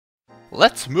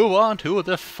let's move on to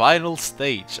the final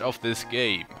stage of this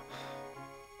game.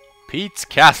 Pete's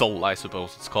Castle, I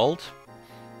suppose it's called,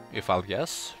 if I'll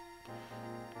guess.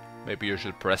 Maybe you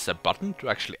should press a button to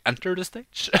actually enter the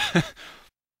stage.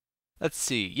 Let's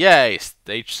see, yay,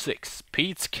 stage 6,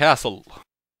 Pete's Castle. I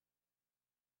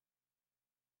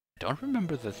don't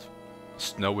remember the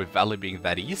Snowy Valley being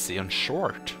that easy and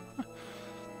short.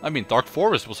 I mean, Dark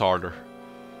Forest was harder.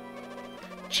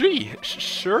 Gee,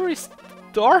 sure is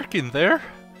dark in there.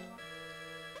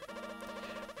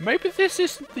 Maybe this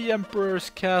isn't the Emperor's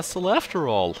castle after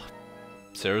all.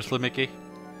 Seriously, Mickey?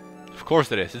 Of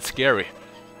course it is, it's scary.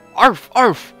 Arf,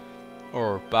 arf!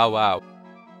 Or bow wow.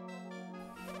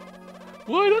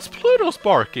 Why, that's Pluto's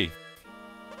barking!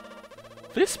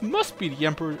 This must be the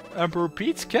Emperor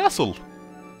Pete's castle.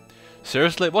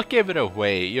 Seriously, what gave it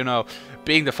away? You know,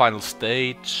 being the final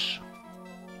stage?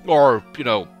 Or, you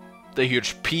know, the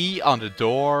huge P on the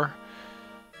door?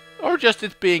 Or just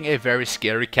it being a very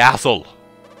scary castle?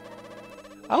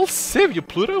 I'll save you,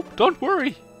 Pluto, don't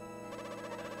worry.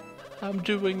 I'm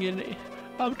doing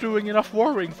enough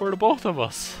worrying for the both of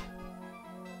us.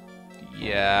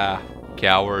 Yeah,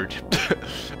 coward.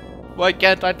 Why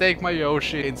can't I take my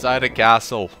Yoshi inside a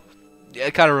castle?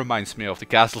 It kind of reminds me of the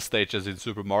castle stages in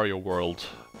Super Mario World.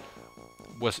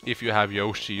 Was if you have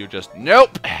Yoshi, you just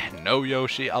nope, no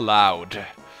Yoshi allowed.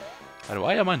 And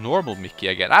why am I normal Mickey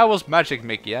again? I was Magic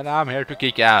Mickey, and I'm here to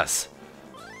kick ass.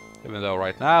 Even though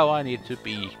right now I need to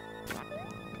be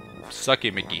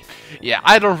Sucky Mickey. Yeah,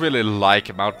 I don't really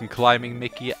like mountain climbing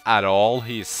Mickey at all.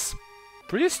 He's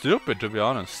pretty stupid, to be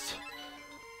honest.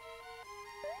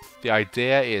 The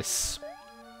idea is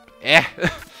eh.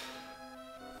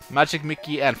 Magic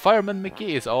Mickey and Fireman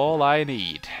Mickey is all I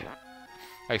need.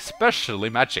 Especially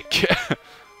Magic.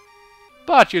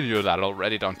 But you knew that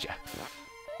already, don't you?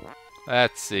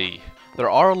 Let's see. There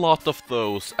are a lot of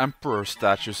those Emperor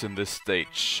statues in this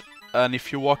stage. And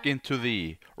if you walk into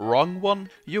the wrong one,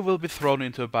 you will be thrown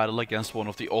into a battle against one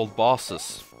of the old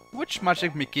bosses. Which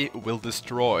Magic Mickey will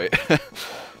destroy.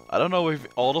 I don't know if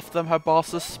all of them have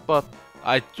bosses, but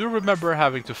I do remember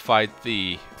having to fight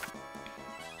the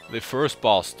first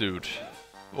boss dude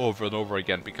over and over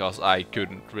again because I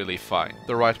couldn't really find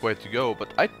the right way to go.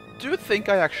 But I do think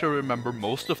I actually remember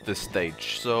most of this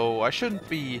stage, so I shouldn't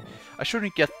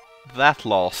get that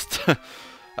lost.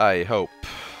 I hope.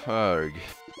 Ugh.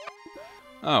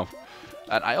 Oh,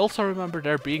 and I also remember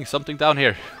there being something down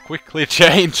here. Quickly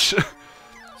change.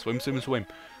 Swim, swim, swim.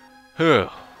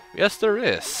 Yes, there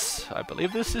is. I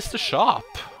believe this is the shop.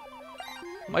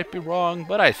 Might be wrong,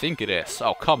 but I think it is.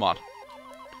 Oh, come on.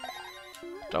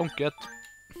 Don't get...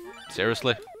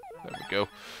 Seriously? There we go.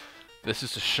 This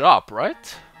is the shop,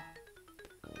 right?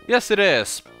 Yes, it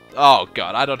is. Oh,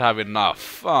 God, I don't have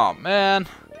enough. Oh, man.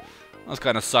 That's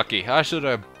kind of sucky. I should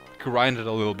have grinded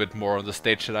a little bit more on the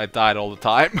stage that I died all the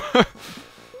time.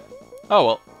 Oh,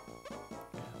 well.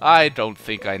 I don't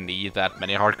think I need that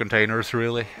many heart containers,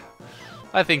 really.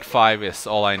 I think 5 is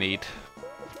all I need.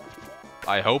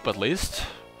 I hope, at least.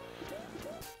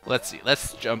 Let's see.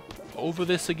 Let's jump over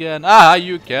this again. Ah,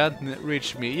 you can't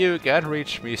reach me. You can't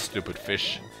reach me, stupid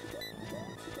fish.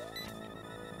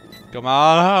 Come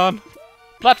on.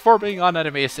 Platforming on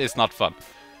enemies is not fun.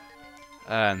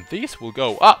 And these will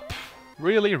go up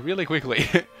really, really quickly.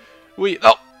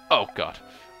 Oh God.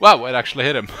 Wow, it actually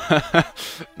hit him.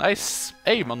 Nice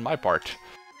aim on my part.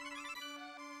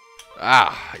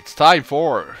 Ah, it's time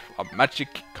for a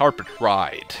magic carpet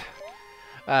ride.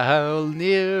 A whole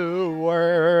new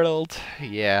world.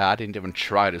 Yeah, I didn't even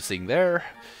try to sing there.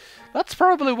 That's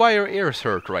probably why your ears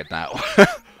hurt right now.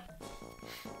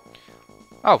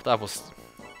 Oh, that was...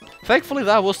 Thankfully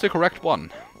that was the correct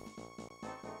one.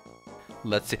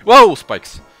 Let's see. Whoa,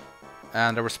 spikes!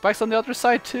 And there were spikes on the other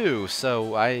side too,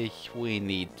 so we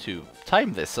need to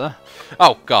time this, huh?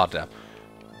 Oh, goddamn.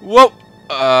 Whoa!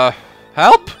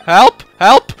 Help! Help!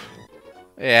 Help!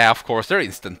 Yeah, of course, they're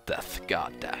instant death.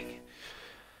 God dang.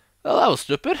 Well, that was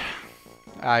stupid.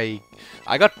 I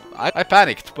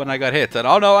panicked when I got hit, and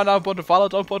oh no, I don't want to fall, I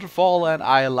don't want to fall, and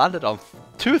I landed on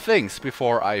 2 things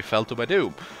before I fell to my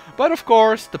doom. But of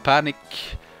course, the panic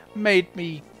made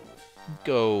me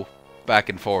go back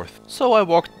and forth. So I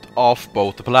walked off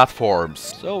both the platforms,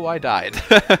 so I died.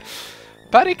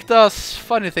 Panic does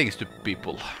funny things to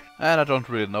people, and I don't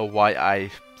really know why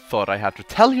I thought I had to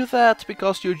tell you that,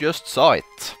 because you just saw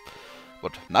it.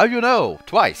 But now you know,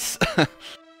 twice.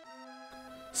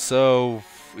 So,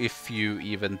 if you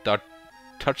even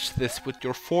touch this with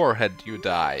your forehead, you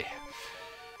die.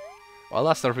 Well,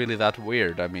 that's not really that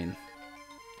weird. I mean,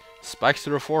 spikes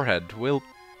to the forehead will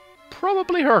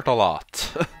probably hurt a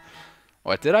lot.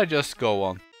 What did I just go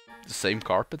on? the same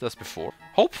carpet as before.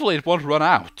 Hopefully it won't run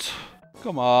out.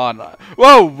 Come on.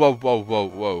 Whoa, whoa, whoa, whoa,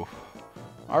 whoa.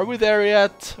 Are we there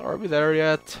yet? Are we there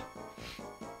yet?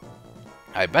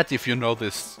 I bet if you know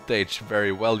this stage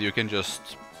very well, you can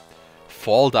just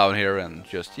fall down here and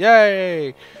just,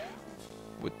 yay!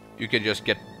 You can just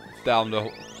get down the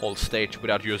whole stage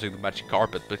without using the magic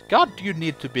carpet, but god, you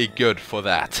need to be good for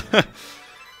that.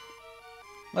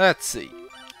 Let's see.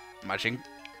 Matching.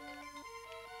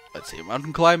 Let's see,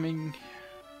 mountain climbing.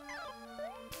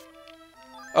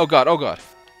 Oh god, oh god.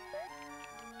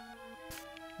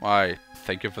 Why,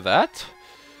 thank you for that.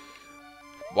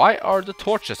 Why are the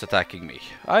torches attacking me?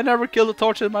 I never killed a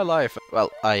torch in my life.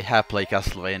 Well, I have played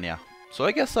Castlevania, so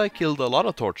I guess I killed a lot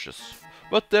of torches.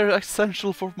 But they're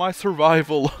essential for my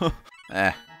survival.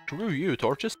 Screw you,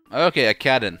 torches. Okay, a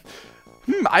cannon.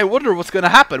 I wonder what's gonna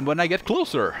happen when I get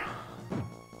closer.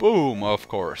 Boom, of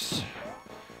course.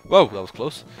 Whoa, that was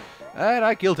close. And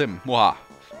I killed him. Mwaha.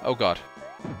 Oh god.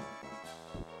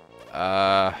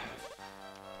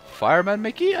 Fireman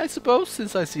Mickey, I suppose,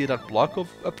 since I see that block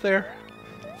up there.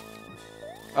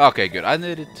 Okay, good. I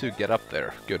needed to get up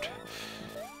there. Good.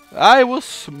 I was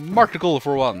smartical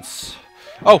for once.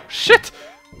 Oh, shit!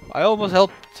 I almost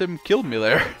helped him kill me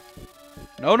there.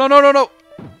 No, no, no, no, no!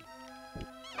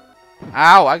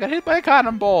 Ow, I got hit by a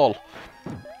cannonball!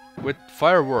 With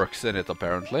fireworks in it,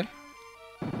 apparently.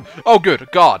 Oh, good.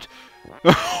 God!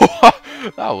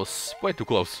 That was way too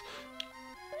close.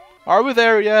 Are we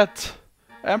there yet?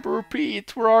 Emperor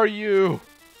Pete, where are you?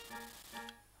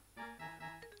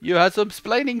 You had some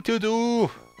explaining to do!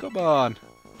 Come on!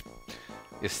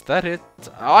 Is that it?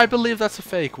 I believe that's a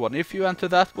fake one. If you enter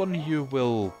that one, you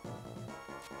will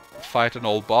fight an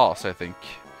old boss, I think.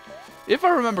 If I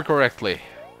remember correctly.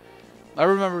 I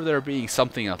remember there being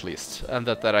something at least. And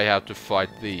that I have to fight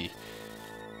the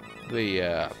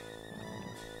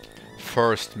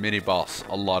first mini-boss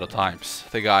a lot of times.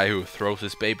 The guy who throws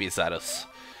his babies at us.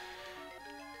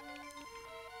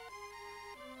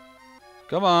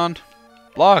 Come on.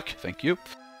 Block. Thank you.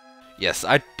 Yes,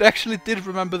 I actually did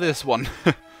remember this one.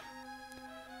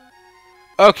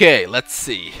 Okay, let's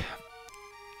see.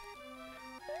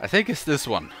 I think it's this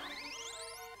one.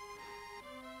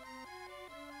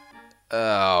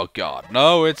 Oh god,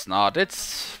 no it's not.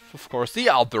 It's, of course, the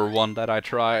other one that I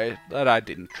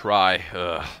didn't try.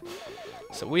 Ugh.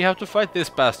 So we have to fight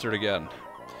this bastard again.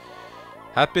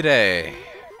 Happy day.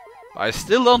 I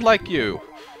still don't like you.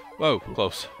 Whoa,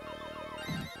 close.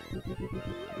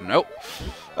 Nope.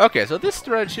 Okay, so this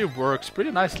strategy works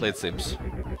pretty nicely, it seems.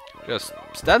 Just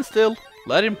stand still,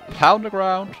 let him pound the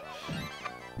ground.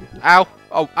 Ow!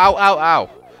 Oh, ow, ow, ow!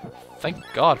 Thank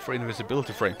God for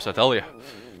invisibility frames, I tell you.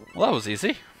 Well, that was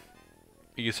easy.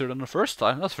 Easier than the first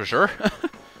time, that's for sure.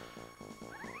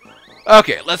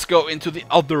 Okay, let's go into the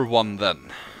other one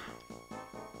then.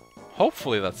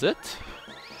 Hopefully that's it.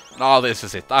 No, this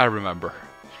is it, I remember.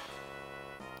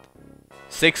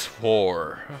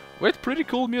 6-4. With pretty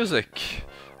cool music.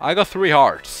 I got 3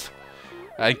 hearts.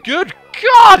 And good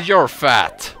God, you're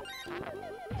fat!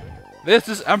 This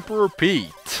is Emperor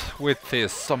Pete with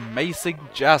his amazing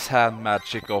jazz hand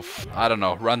magic of, I don't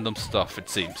know, random stuff it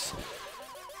seems.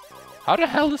 How the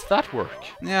hell does that work?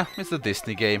 Yeah, it's a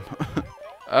Disney game.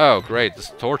 Oh great,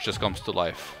 this torch just comes to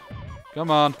life. Come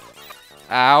on.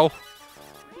 Ow.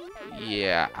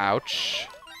 Yeah, ouch.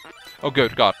 Oh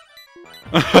good God.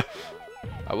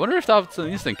 I wonder if that's an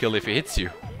instant kill if he hits you.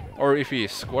 Or if he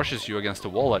squashes you against the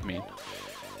wall, I mean.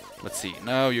 Let's see.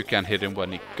 No, you can't hit him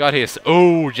when he got his...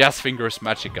 Oh, Jazz Fingers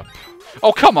magic up.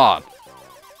 Oh, come on!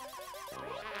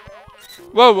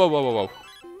 Whoa, whoa, whoa, whoa, whoa.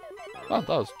 Oh,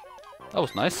 that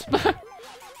was nice.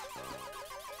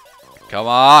 Come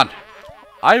on!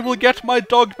 I will get my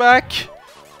dog back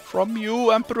from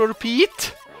you, Emperor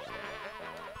Pete.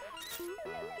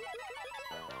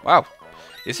 Wow.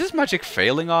 Is his magic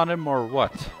failing on him or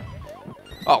what?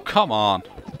 Oh, come on.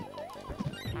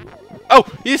 Oh,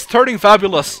 he's turning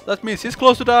fabulous. That means he's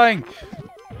close to dying.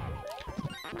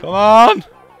 Come on.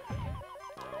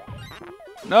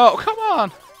 No, come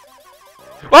on.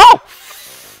 Oh!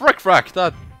 Frick frack.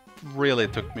 That really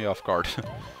took me off guard.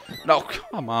 No,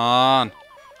 come on.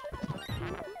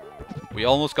 We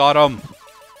almost got him.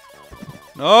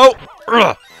 No.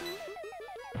 Ugh.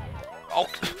 Oh,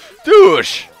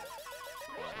 douche.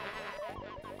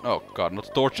 Oh god,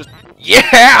 not torches.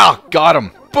 Yeah! Got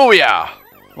him! Booyah!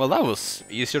 Well, that was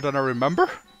easier than I remember.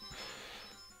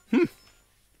 That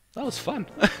was fun.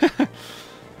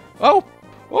 Oh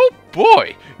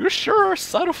boy! You sure are a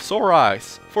sight of sore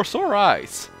eyes. For sore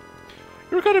eyes.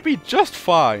 You're gonna be just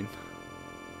fine.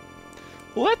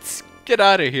 Let's get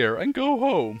out of here and go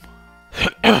home.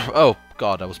 Oh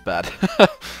god, that was bad.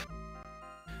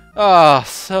 Ah,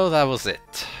 so that was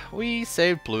it. We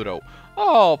saved Pluto.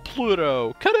 Oh,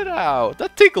 Pluto, cut it out.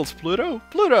 That tickles, Pluto.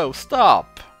 Pluto,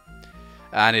 stop.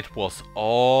 And it was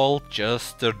all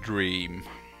just a dream.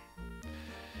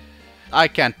 I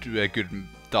can't do a good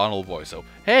Donald voice, so...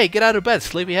 Hey, get out of bed,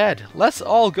 sleepyhead. Let's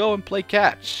all go and play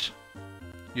catch.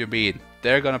 You mean,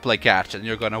 they're gonna play catch and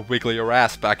you're gonna wiggle your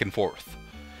ass back and forth.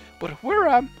 But where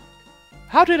am...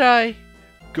 How did I...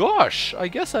 Gosh, I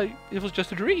guess it was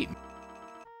just a dream.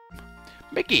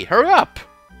 Mickey, hurry up!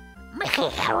 Mickey,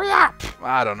 hurry up!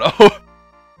 I don't know.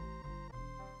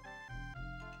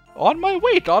 On my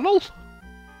way, Donald!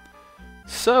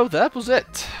 So that was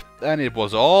it. And it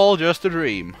was all just a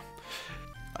dream.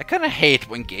 I kinda hate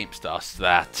when games does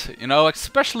that. You know,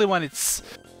 especially when it's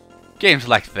games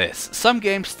like this. Some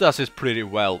games does it pretty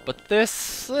well, but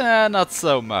this, not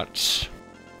so much.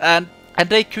 And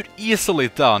they could easily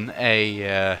done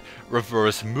a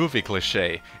reverse movie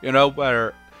cliche. You know,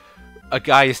 where a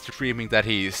guy is dreaming that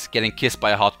he's getting kissed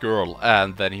by a hot girl,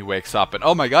 and then he wakes up and,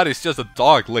 oh my god, it's just a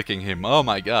dog licking him, oh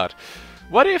my god.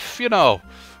 What if, you know,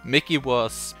 Mickey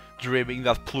was dreaming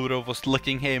that Pluto was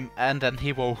licking him, and then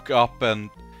he woke up and...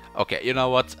 Okay, you know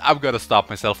what, I'm gonna stop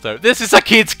myself there. This is a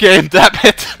kid's game, damn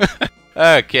it!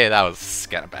 Okay, that was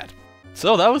kinda bad.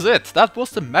 So that was it, that was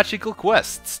the Magical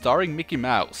Quest, starring Mickey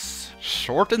Mouse.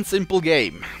 Short and simple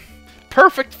game.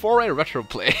 Perfect for a retro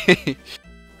play.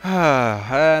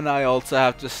 And I also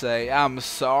have to say, I'm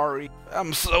sorry.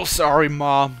 I'm so sorry,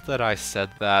 Mom, that I said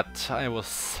that. I was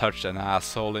such an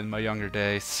asshole in my younger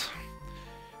days.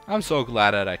 I'm so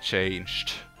glad that I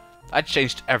changed. I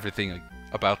changed everything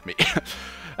about me.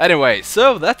 Anyway,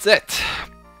 so that's it.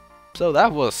 So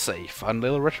that was a fun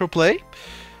little retro play.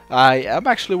 I am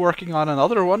actually working on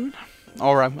another one.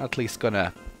 Or I'm at least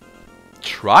gonna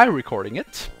try recording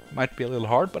it. Might be a little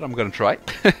hard, but I'm gonna try.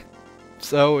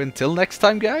 So until next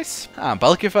time, guys, I'm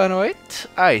Balkyfan08.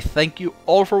 I thank you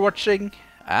all for watching,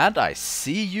 and I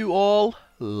see you all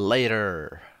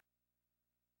later.